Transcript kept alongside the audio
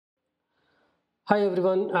Hi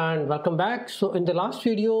everyone and welcome back. So in the last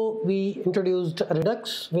video we introduced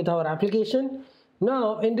Redux with our application.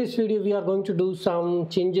 Now in this video we are going to do some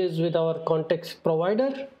changes with our context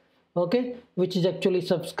provider, okay, which is actually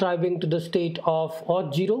subscribing to the state of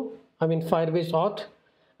auth0, Firebase auth,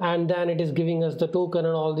 and then it is giving us the token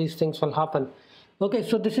and all these things will happen. Okay,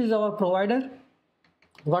 so this is our provider.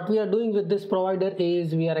 What we are doing with this provider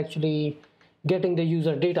is we are actually getting the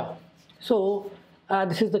user data. So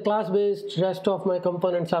this is the class based, rest of my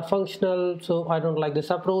components are functional, so I don't like this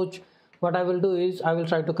approach. What I will do is I will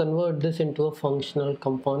try to convert this into a functional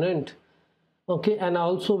component, okay, and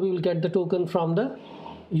also we will get the token from the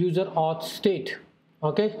user auth state.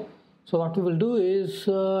 Okay, so what we will do is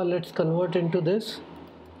let's convert into this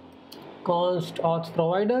const auth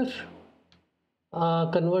provider.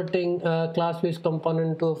 Converting a class-based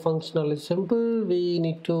component to a functional is simple. We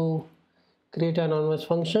need to create an anonymous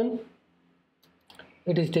function.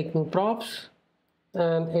 It is taking props,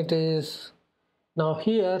 and it is now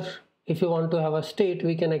here. If you want to have a state,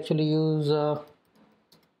 we can actually use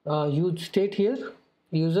use state here,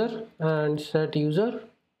 user, and set user,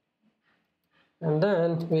 and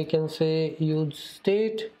then we can say use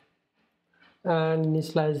state and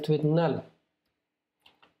initialized with null.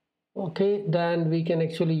 Okay, then we can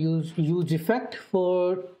actually use effect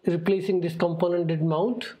for replacing this component did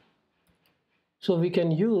mount. So we can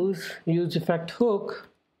use effect hook.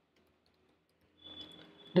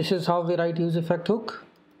 This is how we write use effect hook.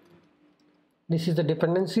 This is the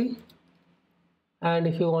dependency, and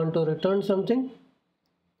if you want to return something,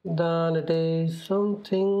 then it is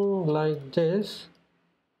something like this.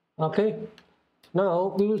 Okay,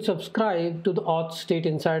 now we will subscribe to the auth state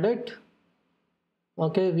inside it.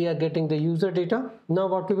 Okay, we are getting the user data. Now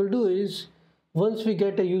what we will do is once we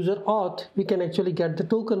get a user auth, we can actually get the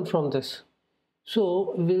token from this.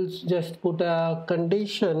 So we'll just put a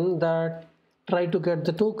condition that try to get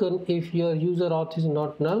the token if your user auth is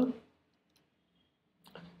not null.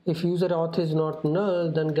 If user auth is not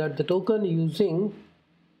null, then get the token using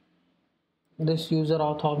this user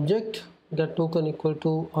auth object, get token equal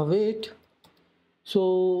to await.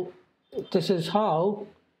 So this is how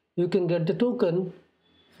you can get the token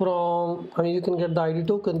from, you can get the ID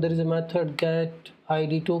token. There is a method get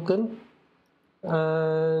ID token,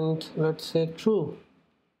 and let's say true,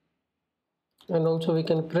 and also we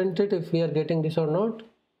can print it if we are getting this or not.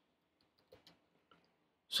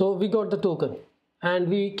 So we got the token, and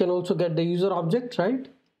we can also get the user object, right?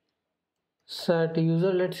 Set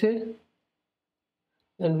user, let's say,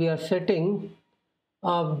 and we are setting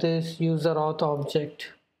up this user auth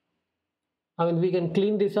object. We can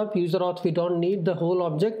clean this up. User auth, we don't need the whole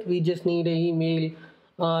object, we just need an email,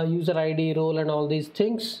 user ID, role, and all these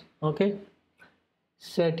things. Okay,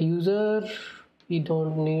 set user, we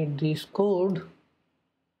don't need this code,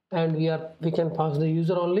 and we can pass the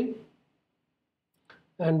user only,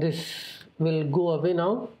 and this will go away.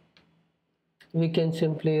 Now we can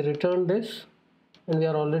simply return this, and we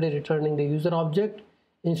are already returning the user object.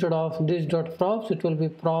 Instead of this dot props, it will be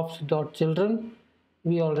props dot children.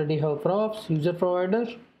 We already have props user provider,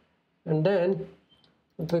 and then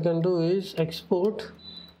what we can do is export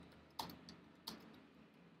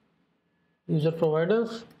user provider.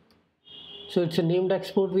 So it's a named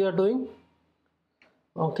export we are doing.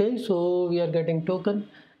 Okay, so we are getting token.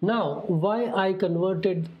 Now why I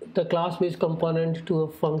converted the class based component to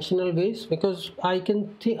a functional base? Because I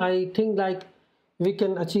think like we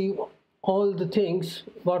can achieve all the things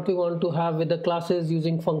what we want to have with the classes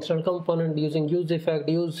using functional component, using use effect,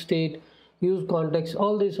 use state, use context.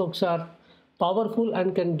 All these hooks are powerful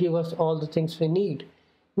and can give us all the things we need.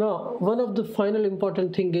 Now one of the final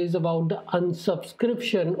important thing is about the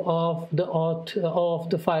unsubscription of the auth,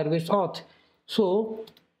 of the Firebase auth. So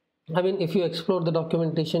if you explore the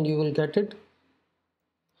documentation, you will get it.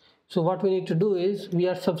 So what we need to do is we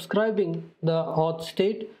are subscribing the auth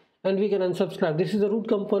state, and we can unsubscribe. This is the root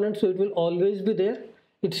component, so it will always be there.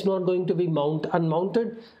 It's not going to be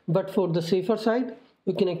unmounted, but for the safer side,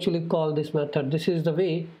 you can actually call this method. This is the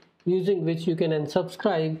way using which you can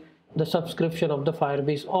unsubscribe the subscription of the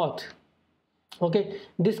Firebase auth. Okay,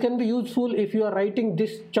 this can be useful if you are writing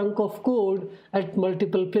this chunk of code at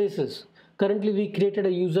multiple places. Currently, we created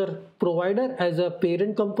a user provider as a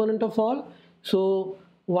parent component of all. So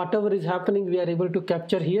whatever is happening, we are able to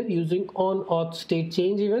capture here using on auth state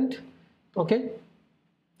change event. Okay,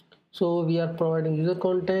 so we are providing user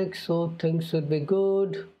context, so things should be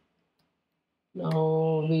good.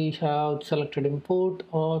 Now we have selected import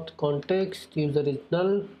auth context, user is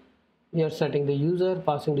null. We are setting the user,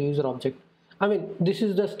 passing the user object. This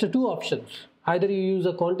is just two options. Either you use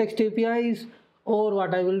a context APIs, or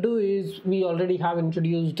what I will do is we already have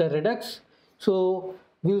introduced a Redux. So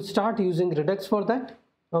we'll start using Redux for that.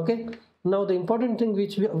 Okay, now the important thing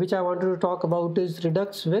which I wanted to talk about is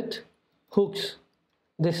Redux with hooks.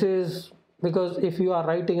 This is because if you are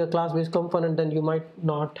writing a class-based component, then you might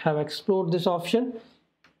not have explored this option,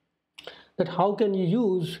 that how can you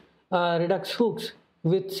use Redux hooks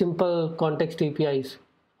with simple context APIs.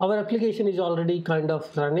 Our application is already kind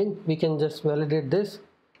of running, we can just validate this,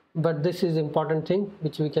 but this is important thing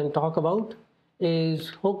which we can talk about is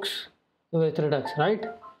hooks with Redux, right?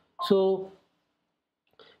 So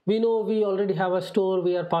we know we already have a store,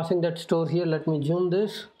 we are passing that store here. Let me zoom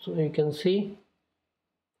this so you can see,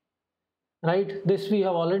 right? This we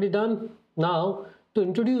have already done. Now to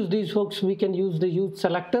introduce these hooks, we can use the use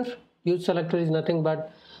selector. Use selector is nothing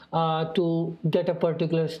but to get a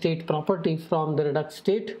particular state property from the Redux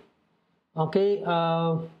state. Okay,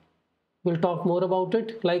 we'll talk more about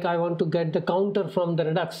it. Like I want to get the counter from the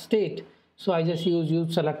Redux state, so I just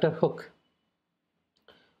use selector hook.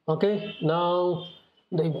 Okay, now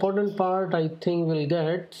the important part I think we'll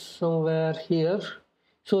get somewhere here.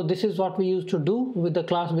 So this is what we used to do with the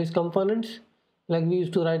class-based components. Like we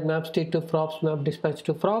used to write map state to props, map dispatch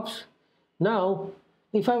to props. Now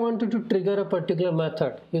if I wanted to trigger a particular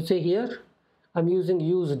method, you see here I'm using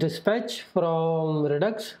use dispatch from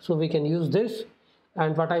Redux, so we can use this,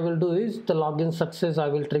 and what I will do is the login success I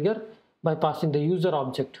will trigger by passing the user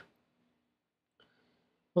object.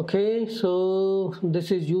 Okay, so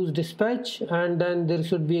this is use dispatch, and then there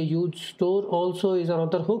should be a use store also is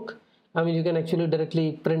another hook. I mean, you can actually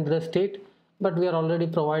directly print the state, but we are already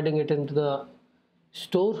providing it into the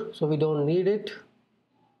store, so we don't need it.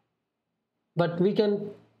 But we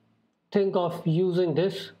can think of using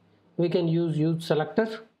this. We can use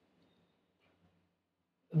selector,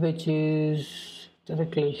 which is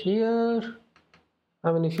directly here.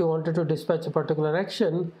 I mean, if you wanted to dispatch a particular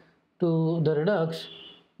action to the Redux,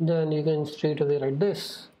 then you can straight away write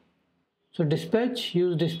this. So dispatch,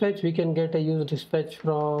 use dispatch, we can get a use dispatch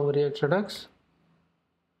from React Redux.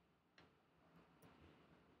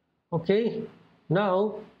 Okay,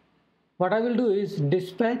 now what I will do is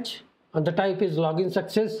dispatch, and the type is login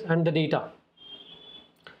success and the data,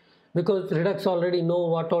 because Redux already know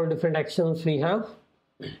what all different actions we have.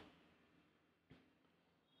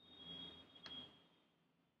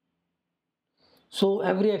 So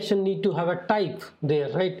every action need to have a type there,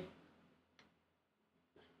 right?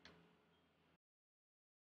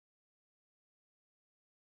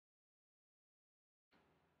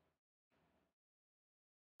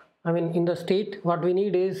 I mean, in the state, what we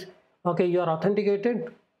need is, okay, you are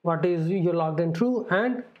authenticated, what is you're logged in true,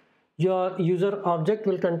 and your user object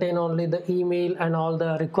will contain only the email and all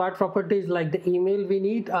the required properties like the email we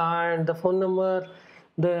need and the phone number,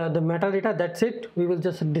 the metadata, that's it. We will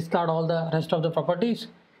just discard all the rest of the properties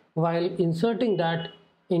while inserting that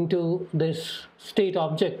into this state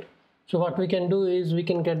object. So what we can do is we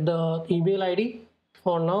can get the email ID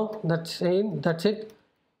for now, that's it,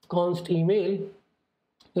 const email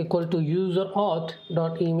equal to user auth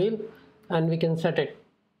dot email, and we can set it.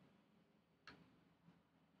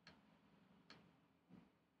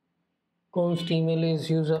 Const email is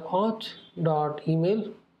user auth dot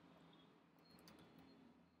email,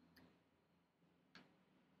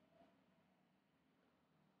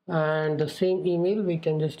 and the same email we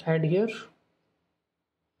can just add here.